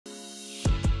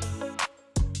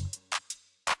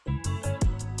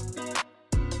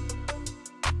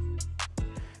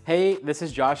Hey, this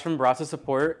is Josh from Brasa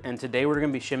Support, and today we're going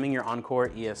to be shimming your Encore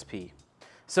ESP.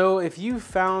 So if you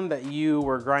found that you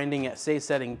were grinding at, say,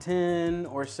 setting 10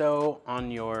 or so on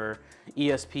your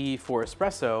ESP for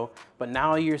espresso, but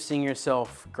now you're seeing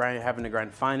yourself having to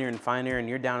grind finer and finer, and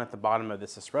you're down at the bottom of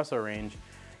this espresso range,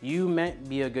 you might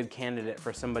be a good candidate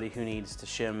for somebody who needs to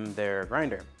shim their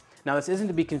grinder. Now, this isn't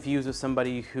to be confused with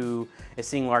somebody who is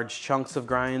seeing large chunks of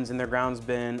grinds in their grounds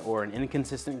bin or an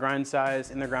inconsistent grind size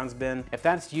in their grounds bin. If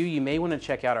that's you, you may want to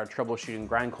check out our troubleshooting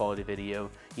grind quality video.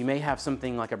 You may have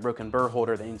something like a broken burr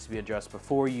holder that needs to be addressed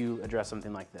before you address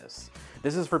something like this.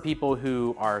 This is for people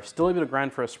who are still able to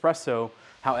grind for espresso,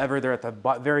 however, they're at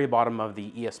the very bottom of the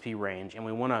ESP range, and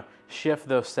we want to shift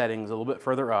those settings a little bit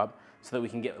further up so that we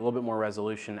can get a little bit more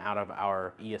resolution out of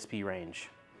our ESP range.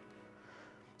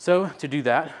 So to do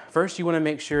that, first you want to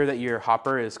make sure that your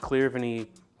hopper is clear of any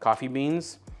coffee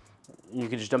beans. You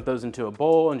can just dump those into a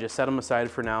bowl and just set them aside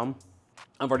for now.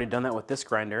 I've already done that with this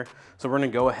grinder, so we're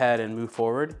going to go ahead and move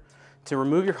forward. To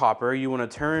remove your hopper, you want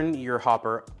to turn your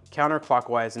hopper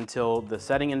counterclockwise until the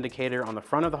setting indicator on the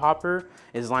front of the hopper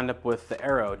is lined up with the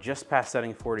arrow just past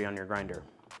setting 40 on your grinder.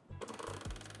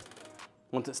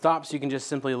 Once it stops, you can just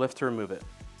simply lift to remove it,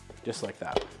 just like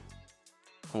that.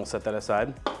 And we'll set that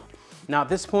aside. Now at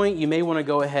this point, you may want to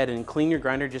go ahead and clean your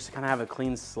grinder just to kind of have a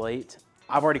clean slate.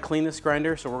 I've already cleaned this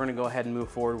grinder, so we're going to go ahead and move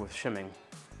forward with shimming.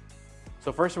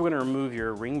 So first we're going to remove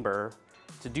your ring burr.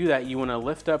 To do that, you want to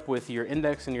lift up with your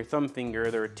index and your thumb finger.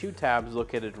 There are two tabs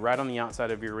located right on the outside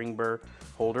of your ring burr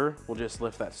holder. We'll just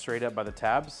lift that straight up by the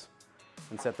tabs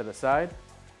and set that aside.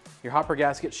 Your hopper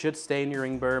gasket should stay in your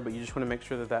ring burr, but you just want to make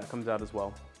sure that that comes out as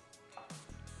well.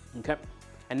 Okay,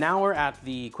 and now we're at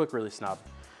the quick release knob.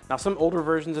 Now, some older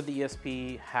versions of the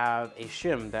ESP have a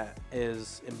shim that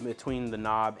is in between the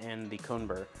knob and the cone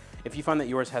burr. If you find that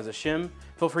yours has a shim,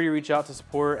 feel free to reach out to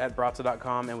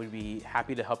support@brasa.com and we'd be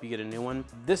happy to help you get a new one.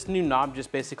 This new knob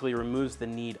just basically removes the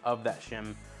need of that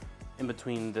shim in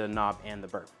between the knob and the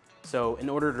burr. So in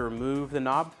order to remove the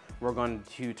knob, we're going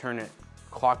to turn it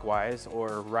clockwise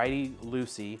or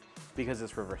righty-loosey because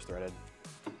it's reverse threaded.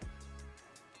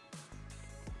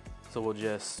 So we'll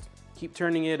just keep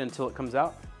turning it until it comes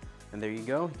out. And there you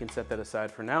go, you can set that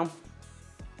aside for now.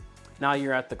 Now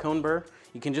you're at the cone burr.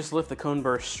 You can just lift the cone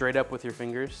burr straight up with your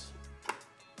fingers.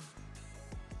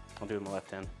 I'll do it in the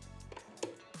left hand.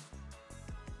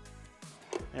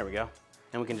 There we go.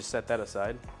 And we can just set that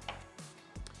aside.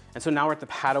 And so now we're at the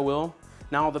paddle wheel.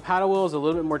 Now the paddle wheel is a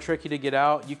little bit more tricky to get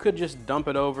out. You could just dump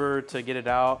it over to get it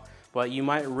out, but you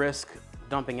might risk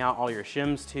dumping out all your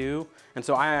shims too. And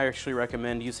so I actually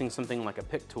recommend using something like a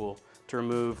pick tool to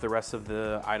remove the rest of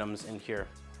the items in here.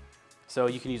 So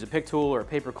you can use a pick tool or a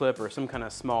paper clip or some kind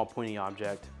of small pointy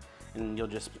object, and you'll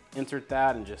just insert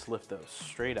that and just lift those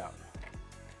straight out.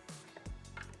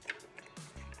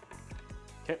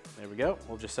 Okay, there we go.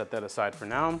 We'll just set that aside for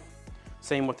now.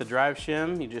 Same with the drive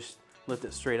shim, you just lift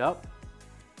it straight up.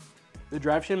 The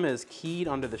drive shim is keyed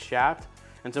onto the shaft,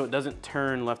 and so it doesn't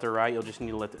turn left or right. You'll just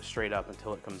need to lift it straight up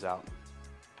until it comes out.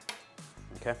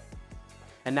 Okay.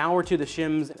 And now we're to the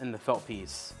shims and the felt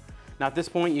piece. Now at this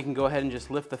point, you can go ahead and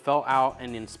just lift the felt out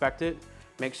and inspect it.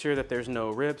 Make sure that there's no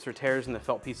rips or tears in the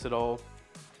felt piece at all.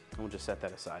 And we'll just set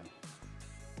that aside.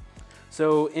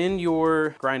 So in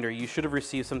your grinder, you should have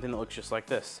received something that looks just like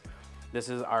this. This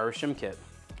is our Shim Kit.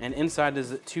 And inside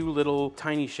is two little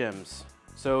tiny shims.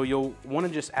 So you'll want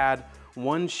to just add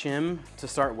one shim to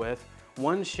start with.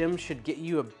 One shim should get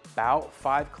you about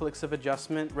 5 clicks of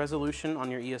adjustment resolution on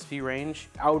your ESP range.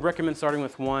 I would recommend starting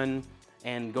with one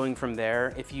and going from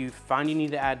there. If you find you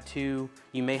need to add 2,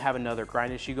 you may have another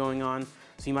grind issue going on,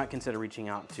 so you might consider reaching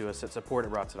out to us at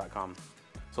support@brasa.com.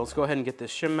 So let's go ahead and get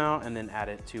this shim out and then add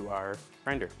it to our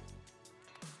grinder.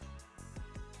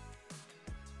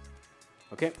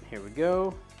 Okay, here we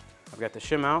go. I've got the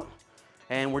shim out.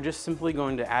 And we're just simply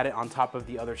going to add it on top of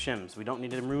the other shims. We don't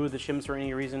need to remove the shims for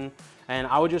any reason. And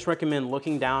I would just recommend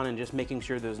looking down and just making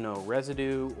sure there's no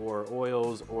residue or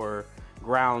oils or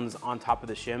grounds on top of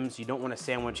the shims. You don't want to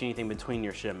sandwich anything between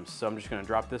your shims. So I'm just going to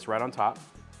drop this right on top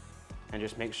and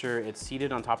just make sure it's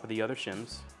seated on top of the other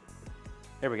shims.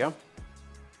 There we go.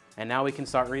 And now we can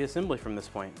start reassembly from this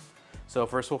point. So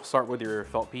first we'll start with your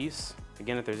felt piece.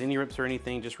 Again, if there's any rips or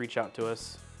anything, just reach out to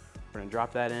us. We're going to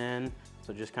drop that in.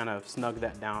 So just kind of snug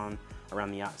that down around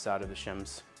the outside of the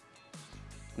shims.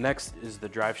 Next is the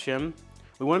drive shim.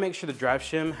 We want to make sure the drive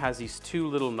shim has these two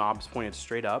little knobs pointed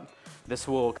straight up. This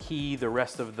will key the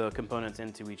rest of the components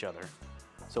into each other.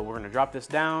 So we're going to drop this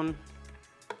down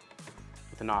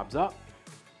with the knobs up.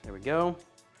 There we go.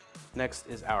 Next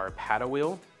is our paddle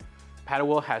wheel. paddle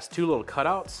wheel has two little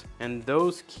cutouts, and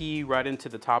those key right into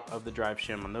the top of the drive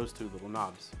shim on those two little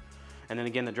knobs. And then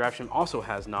again, the drive shim also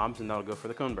has knobs, and that'll go for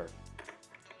the cone burr.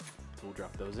 So we'll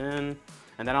drop those in,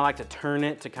 and then I like to turn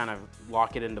it to kind of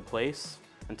lock it into place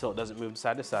until it doesn't move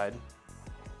side to side.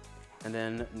 And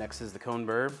then next is the cone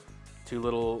burr. Two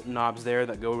little knobs there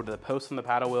that go to the post on the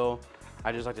paddle wheel.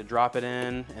 I just like to drop it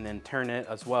in and then turn it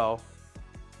as well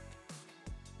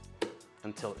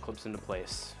until it clips into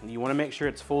place. And you wanna make sure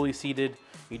it's fully seated.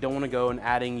 You don't wanna go and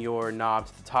adding your knob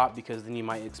to the top because then you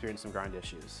might experience some grind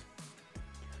issues.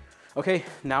 Okay,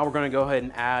 now we're gonna go ahead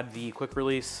and add the quick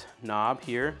release knob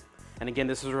here. And again,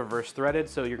 this is reverse threaded,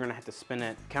 so you're gonna have to spin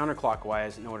it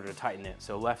counterclockwise in order to tighten it,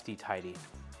 so lefty-tighty.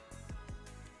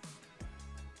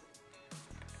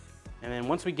 And then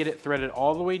once we get it threaded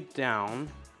all the way down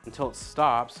until it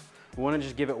stops, we wanna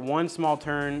just give it one small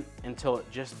turn until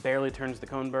it just barely turns the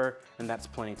cone burr, and that's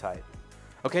plenty tight.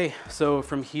 Okay, so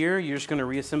from here, you're just gonna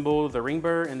reassemble the ring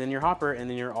burr and then your hopper, and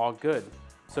then you're all good.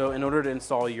 So in order to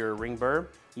install your ring burr,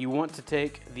 you want to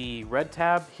take the red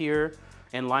tab here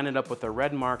and line it up with the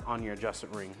red mark on your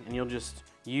adjustment ring. And you'll just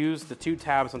use the two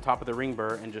tabs on top of the ring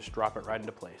burr and just drop it right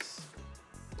into place.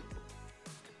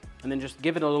 And then just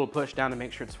give it a little push down to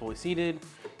make sure it's fully seated.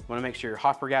 You wanna make sure your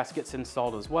hopper gasket's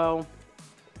installed as well.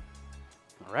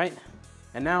 All right,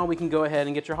 and now we can go ahead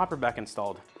and get your hopper back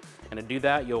installed. And to do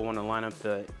that, you'll wanna line up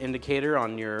the indicator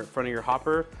on your front of your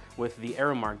hopper with the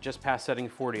arrow mark just past setting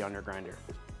 40 on your grinder.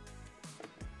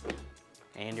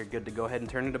 And you're good to go ahead and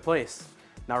turn it into place.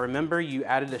 Now remember, you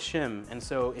added a shim, and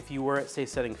so if you were at, say,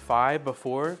 setting 5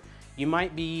 before, you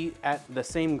might be at the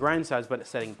same grind size, but at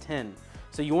setting 10.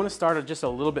 So you wanna start at just a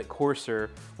little bit coarser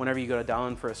whenever you go to dial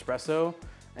in for espresso,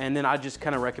 and then I just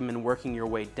kind of recommend working your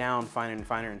way down finer and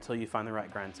finer until you find the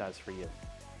right grind size for you.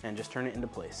 And just turn it into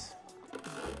place.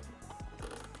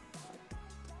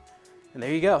 And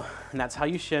there you go. And that's how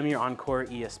you shim your Encore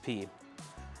ESP.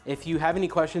 If you have any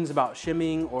questions about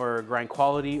shimming or grind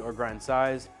quality or grind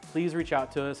size, please reach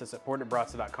out to us at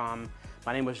support@bratza.com.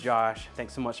 My name was Josh.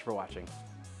 Thanks so much for watching.